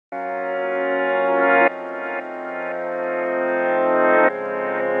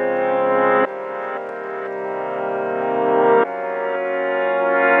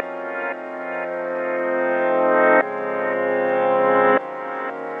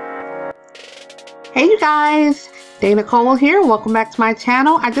Hey you guys, Dana Cole here. Welcome back to my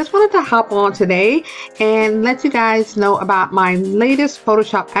channel. I just wanted to hop on today and let you guys know about my latest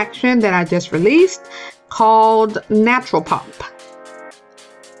Photoshop action that I just released called Natural Pop.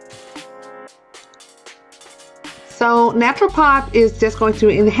 So Natural Pop is just going to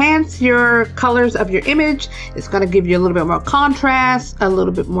enhance your colors of your image. It's going to give you a little bit more contrast, a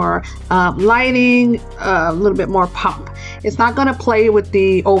little bit more lighting, a little bit more pop. It's not going to play with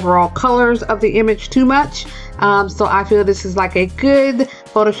the overall colors of the image too much. So I feel this is like a good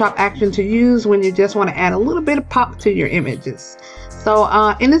Photoshop action to use when you just want to add a little bit of pop to your images. So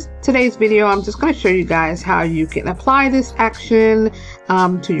in today's video, I'm just going to show you guys how you can apply this action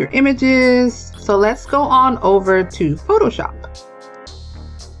to your images. So let's go on over to Photoshop.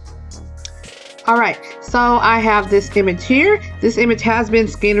 All right, so I have this image here. This image has been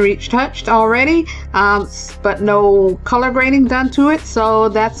skin reach touched already, but no color grading done to it. So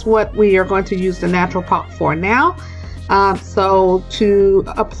that's what we are going to use the Natural Pop for now. So to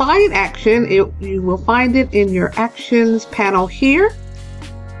apply an action, you will find it in your actions panel here.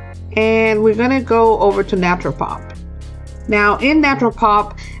 And we're going to go over to Natural Pop. Now in Natural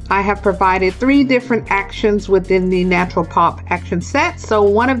Pop, I have provided 3 different actions within the Natural Pop action set. So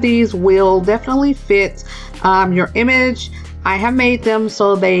one of these will definitely fit your image. I have made them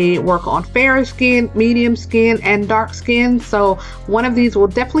so they work on fair skin, medium skin, and dark skin. So one of these will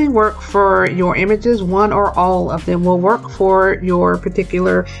definitely work for your images. One or all of them will work for your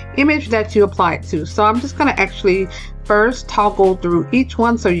particular image that you apply it to. So I'm just going to actually first toggle through each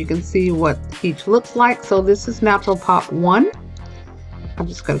one so you can see what each looks like. So this is Natural Pop 1. I'm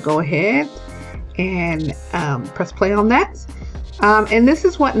just going to go ahead and press play on that. And this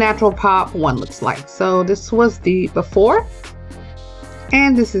is what Natural Pop 1 looks like. So this was the before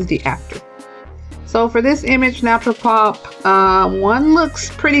and this is the after. So for this image, Natural Pop 1 looks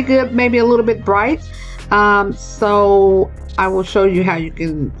pretty good, maybe a little bit bright. So I will show you how you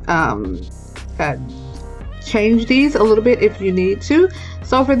can change these a little bit if you need to.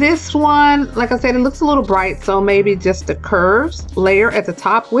 So for this one, like I said, it looks a little bright, so maybe just the curves layer at the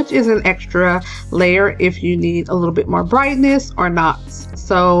top, which is an extra layer if you need a little bit more brightness or not.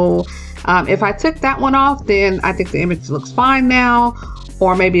 So if I took that one off, then I think the image looks fine now,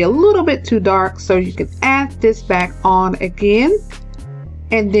 or maybe a little bit too dark. So you can add this back on again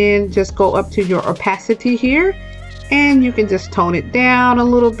and then just go up to your opacity here and you can just tone it down a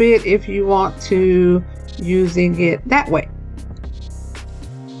little bit if you want to, using it that way.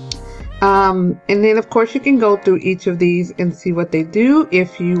 And then of course you can go through each of these and see what they do.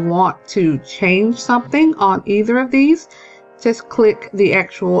 If you want to change something on either of these, just click the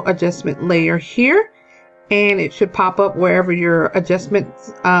actual adjustment layer here and it should pop up wherever your adjustment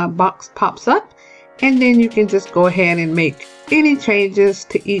box pops up, and then you can just go ahead and make any changes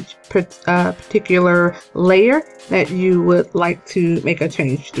to each particular layer that you would like to make a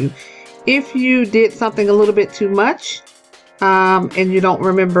change to. If you did something a little bit too much and you don't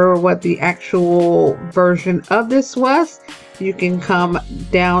remember what the actual version of this was, you can come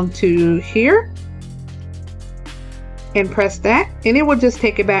down to here and press that and it will just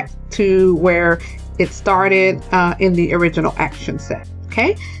take it back to where it started in the original action set.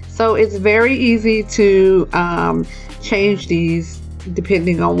 Okay, so it's very easy to change these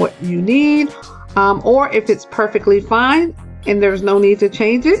depending on what you need, or if it's perfectly fine and there's no need to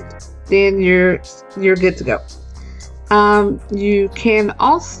change it, then you're good to go. You can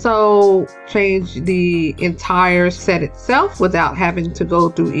also change the entire set itself without having to go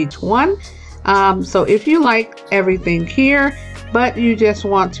through each one. So if you like everything here, but you just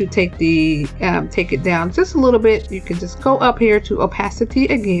want to take it down just a little bit, you can just go up here to opacity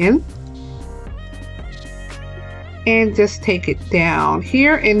again and just take it down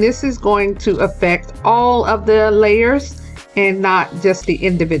here. And this is going to affect all of the layers and not just the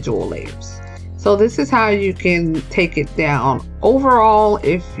individual layers. So this is how you can take it down overall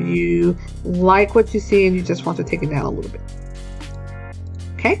if you like what you see and you just want to take it down a little bit.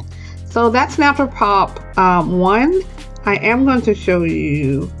 Okay, so that's Natural Pop 1. I am going to show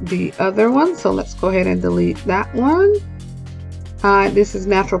you the other one, so let's go ahead and delete that one. This is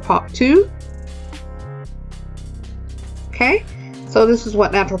Natural Pop 2. Okay, so this is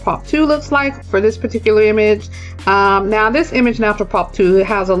what Natural Pop 2 looks like for this particular image. Now this image, Natural Pop 2,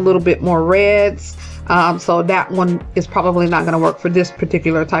 has a little bit more reds, so that one is probably not going to work for this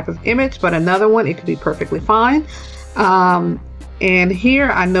particular type of image, but another one, it could be perfectly fine. And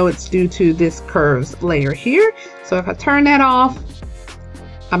here I know it's due to this curves layer here, so if I turn that off,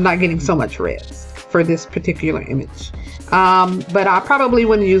 I'm not getting so much reds for this particular image. But I probably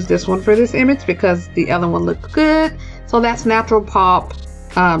wouldn't use this one for this image because the other one looked good. So that's Natural Pop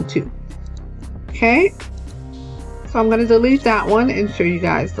 2. Okay, so I'm going to delete that one and show you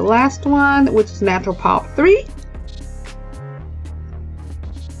guys the last one, which is Natural Pop 3.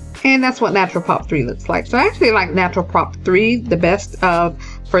 And that's what Natural Pop 3 looks like. So I actually like Natural Pop 3 the best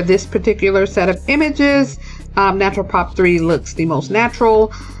for this particular set of images. Natural Pop 3 looks the most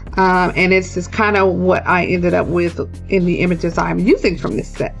natural. And it's just kind of what I ended up with in the images I'm using from this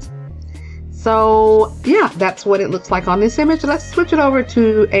set. So yeah, that's what it looks like on this image. Let's switch it over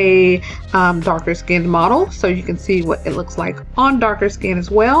to a darker skinned model so you can see what it looks like on darker skin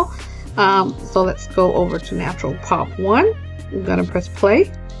as well. So let's go over to Natural Pop 1. I'm gonna press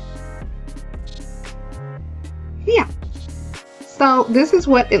play. Yeah, so this is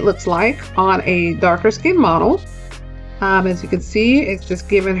what it looks like on a darker skin model. As you can see, it's just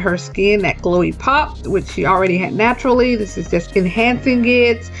giving her skin that glowy pop, which she already had naturally. This is just enhancing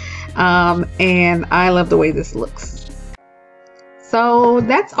it, and I love the way this looks. So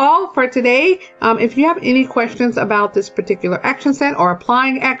that's all for today. If you have any questions about this particular action set or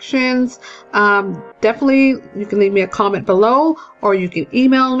applying actions, definitely you can leave me a comment below, or you can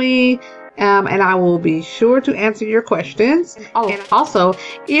email me. And I will be sure to answer your questions. And also,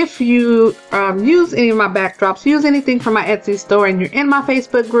 if you use any of my backdrops, use anything from my Etsy store, and you're in my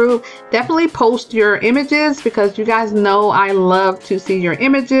Facebook group, definitely post your images, because you guys know I love to see your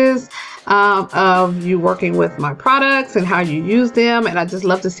images of you working with my products and how you use them. And I just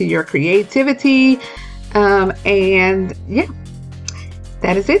love to see your creativity. And yeah,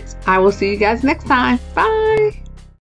 that is it. I will see you guys next time. Bye.